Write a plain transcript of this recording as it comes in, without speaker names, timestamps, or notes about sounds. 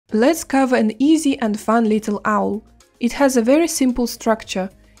Let's carve an easy and fun little owl. It has a very simple structure.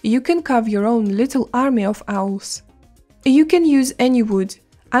 You can carve your own little army of owls. You can use any wood.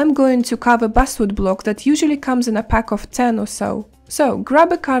 I'm going to carve a basswood block that usually comes in a pack of 10 or so. So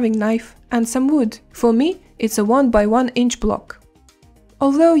grab a carving knife and some wood. For me, it's a 1 by 1 inch block.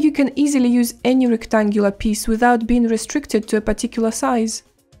 Although you can easily use any rectangular piece without being restricted to a particular size.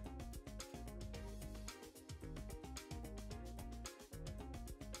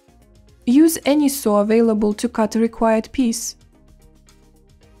 Use any saw available to cut a required piece.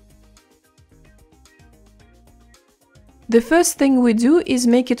 The first thing we do is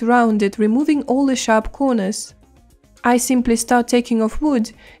make it rounded, removing all the sharp corners. I simply start taking off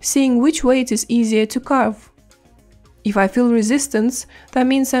wood, seeing which way it is easier to carve. If I feel resistance, that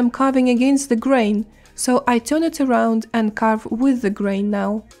means I'm carving against the grain, so I turn it around and carve with the grain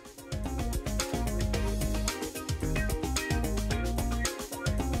now.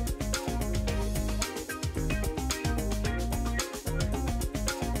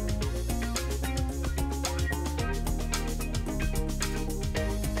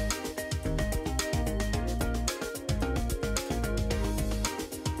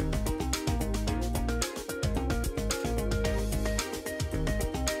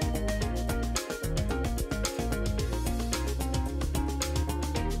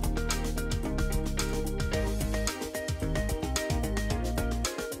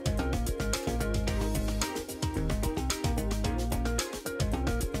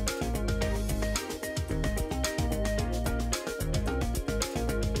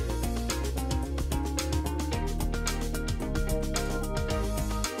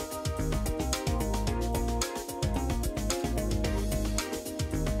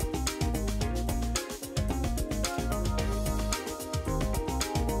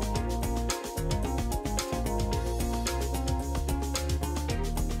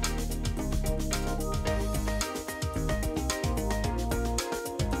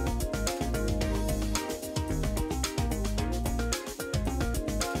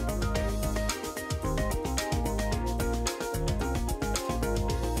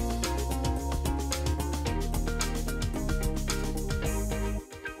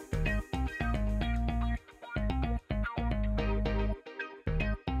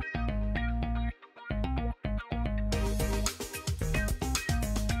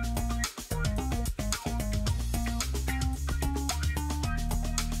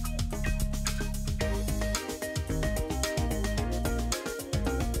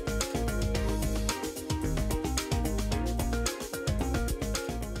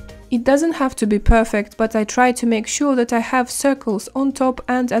 It doesn't have to be perfect, but I try to make sure that I have circles on top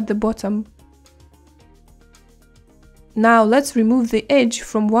and at the bottom. Now let's remove the edge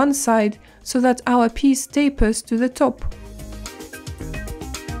from one side so that our piece tapers to the top.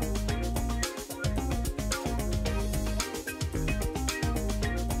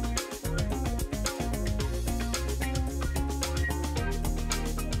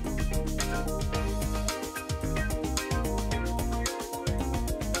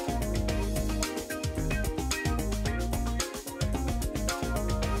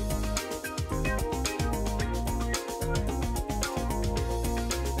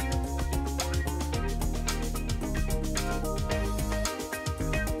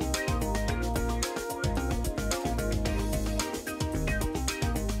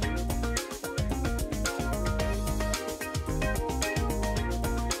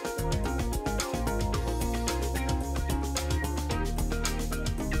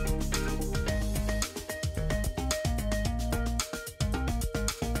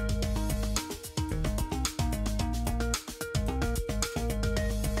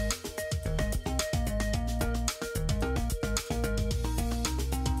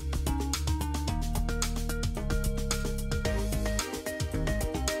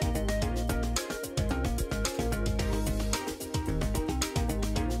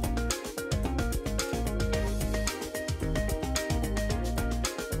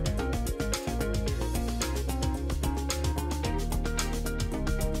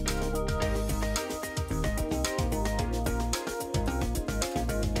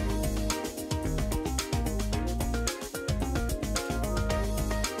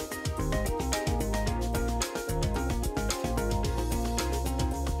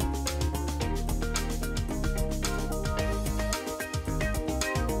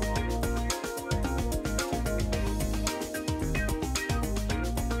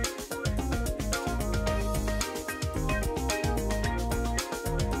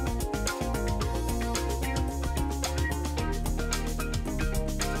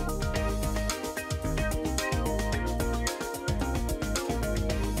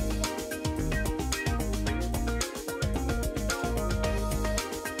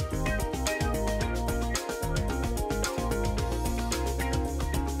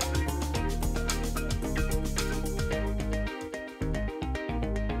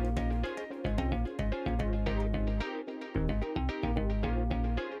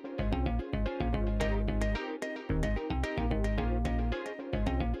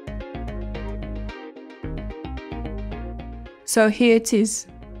 So here it is.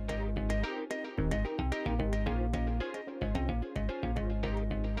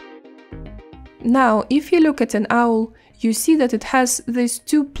 Now, if you look at an owl, you see that it has these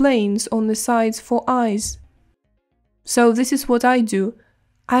two planes on the sides for eyes. So this is what I do.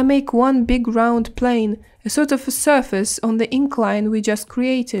 I make one big round plane, a sort of a surface on the incline we just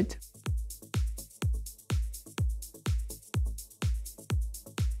created.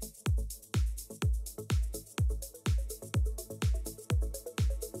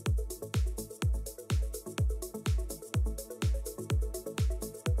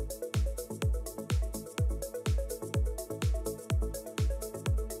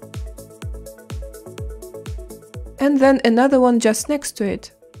 And then another one just next to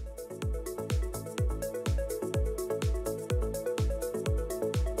it.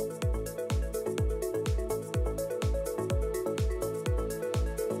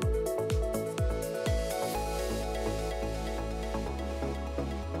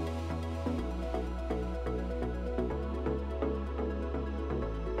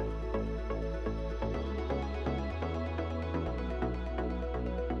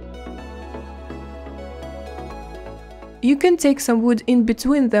 You can take some wood in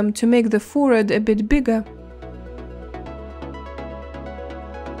between them to make the forehead a bit bigger.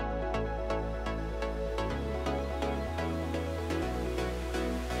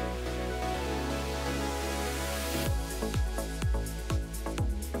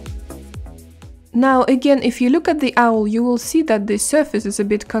 Now again, if you look at the owl, you will see that the surface is a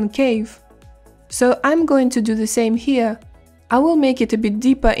bit concave. So I'm going to do the same here. I will make it a bit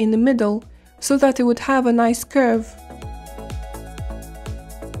deeper in the middle, so that it would have a nice curve.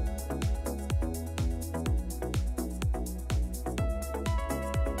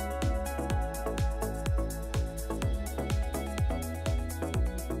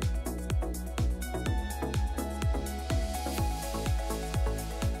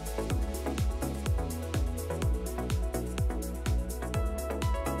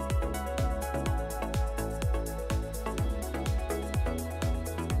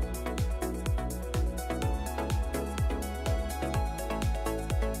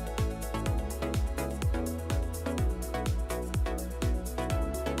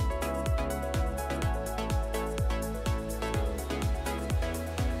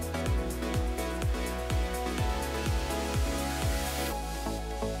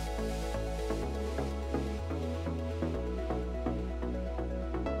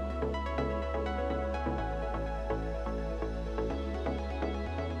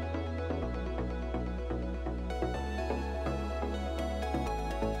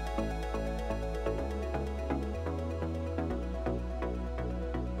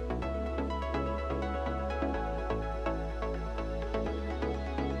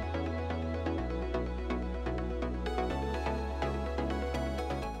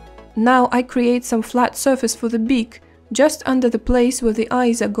 Now I create some flat surface for the beak, just under the place where the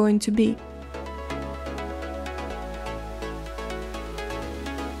eyes are going to be.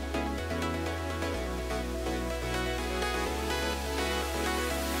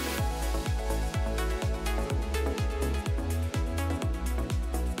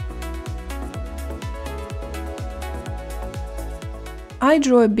 I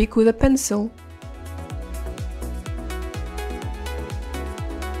draw a beak with a pencil.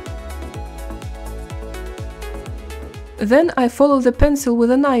 Then I follow the pencil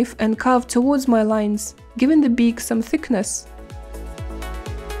with a knife and carve towards my lines, giving the beak some thickness.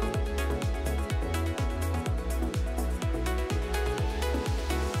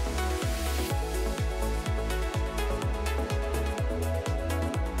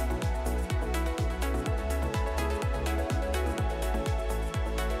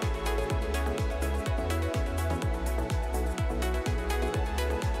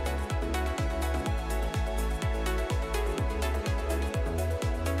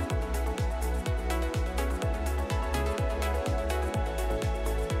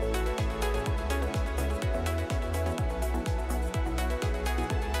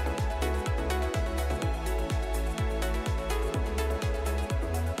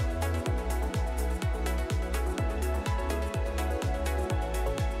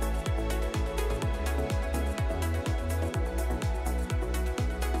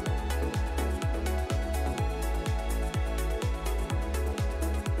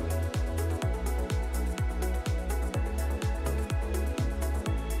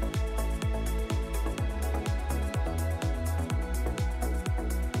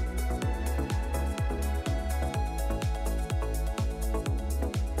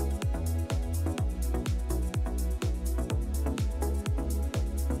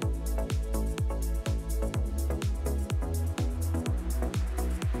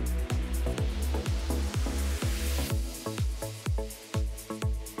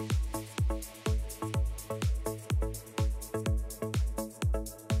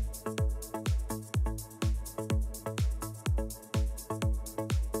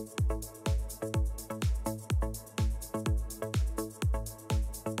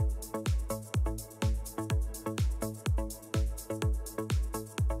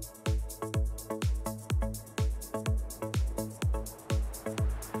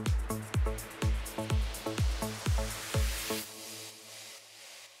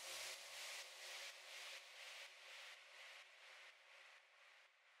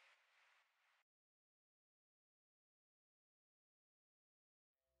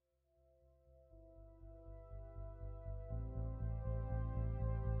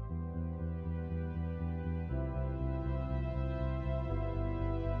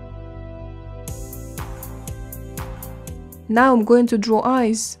 Now I'm going to draw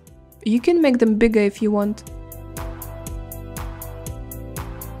eyes. You can make them bigger if you want.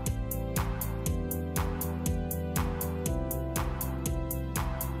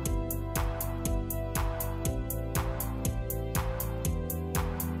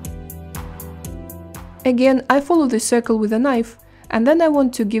 Again, I follow the circle with a knife, and then I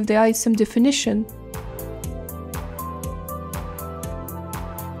want to give the eyes some definition.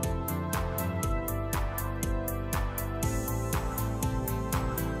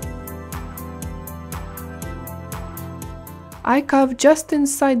 I carve just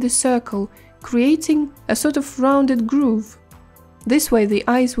inside the circle, creating a sort of rounded groove. This way the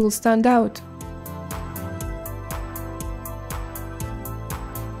eyes will stand out.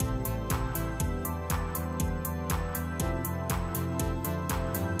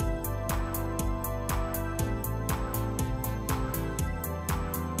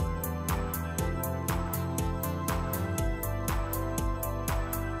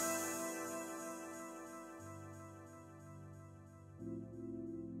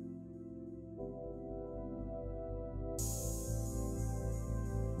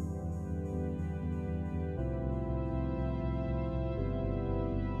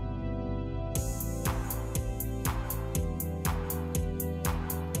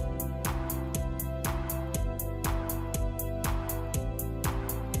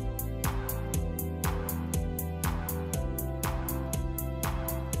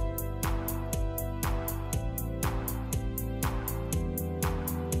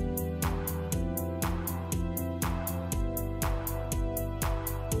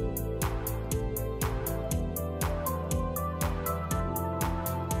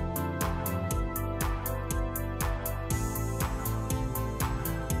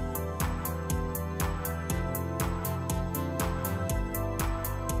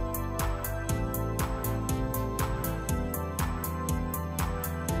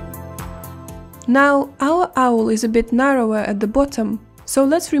 Now, our owl is a bit narrower at the bottom, so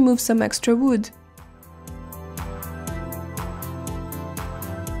let's remove some extra wood.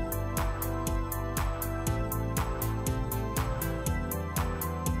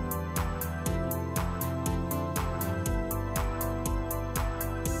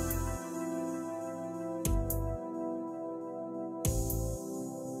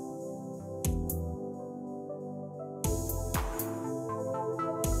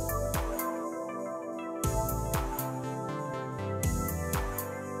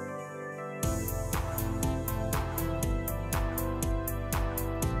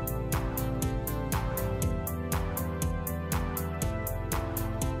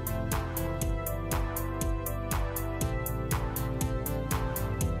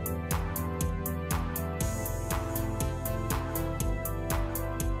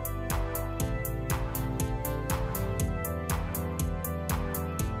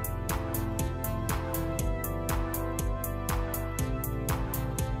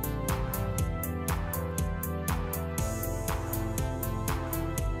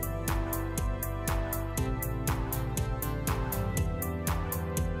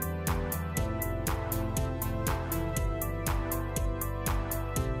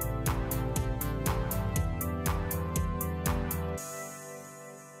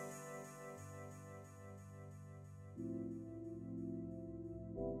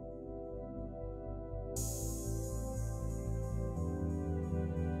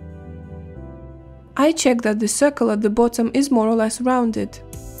 I check that the circle at the bottom is more or less rounded.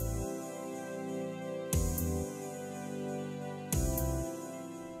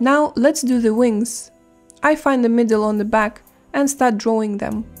 Now let's do the wings. I find the middle on the back and start drawing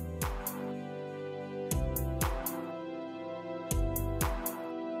them.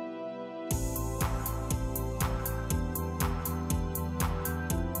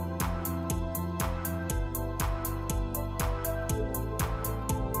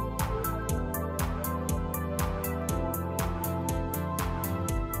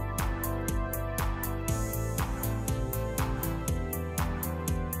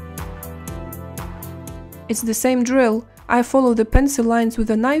 It's the same drill. I follow the pencil lines with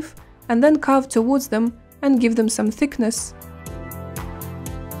a knife and then carve towards them and give them some thickness.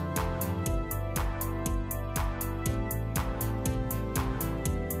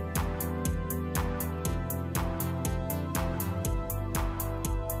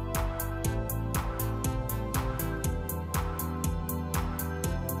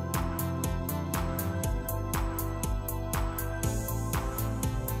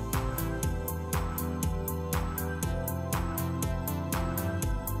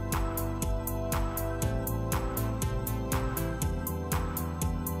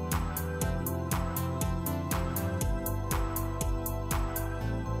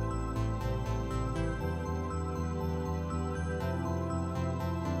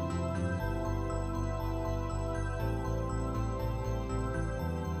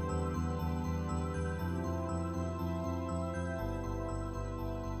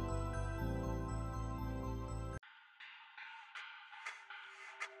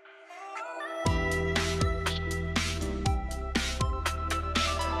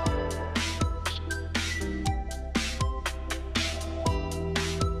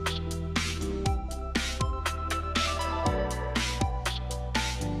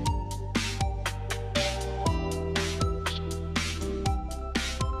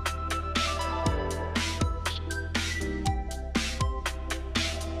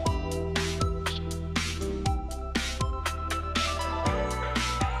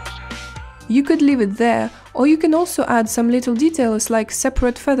 You could leave it there, or you can also add some little details like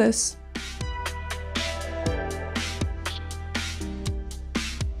separate feathers.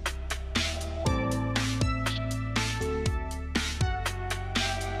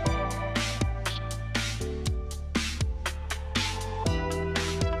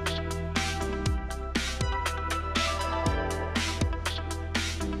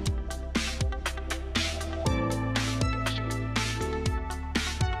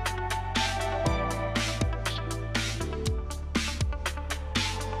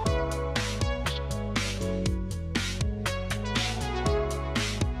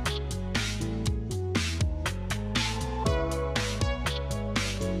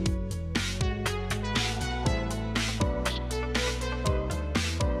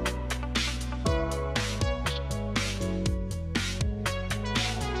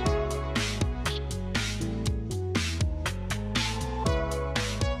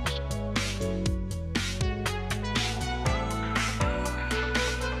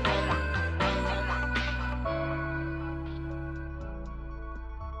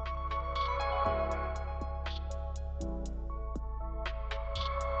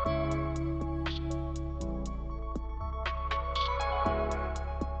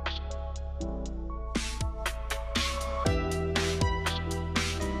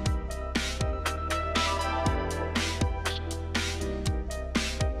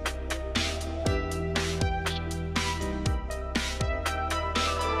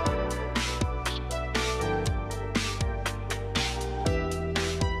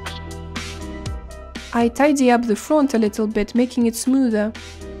 I tidy up the front a little bit, making it smoother.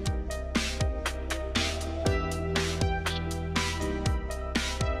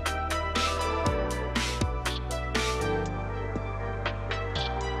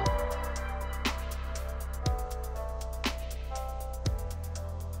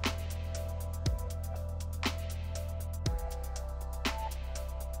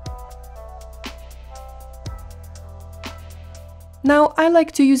 Now I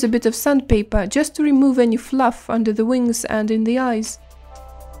like to use a bit of sandpaper just to remove any fluff under the wings and in the eyes.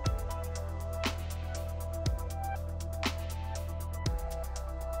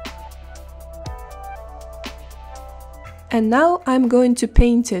 And now I'm going to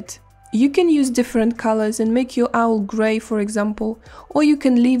paint it. You can use different colors and make your owl grey, for example, or you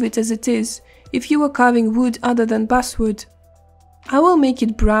can leave it as it is if you were carving wood other than basswood. I will make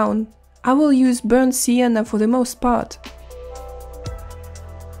it brown. I will use burnt sienna for the most part.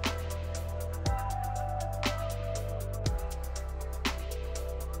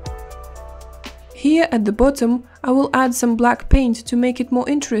 Here at the bottom, I will add some black paint to make it more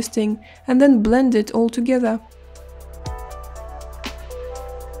interesting and then blend it all together.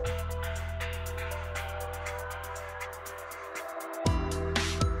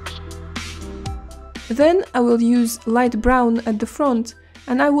 Then I will use light brown at the front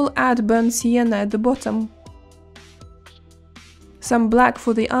and I will add burnt sienna at the bottom. Some black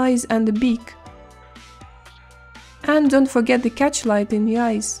for the eyes and the beak. And don't forget the catch light in the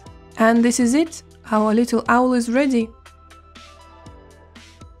eyes. And this is it. Our little owl is ready.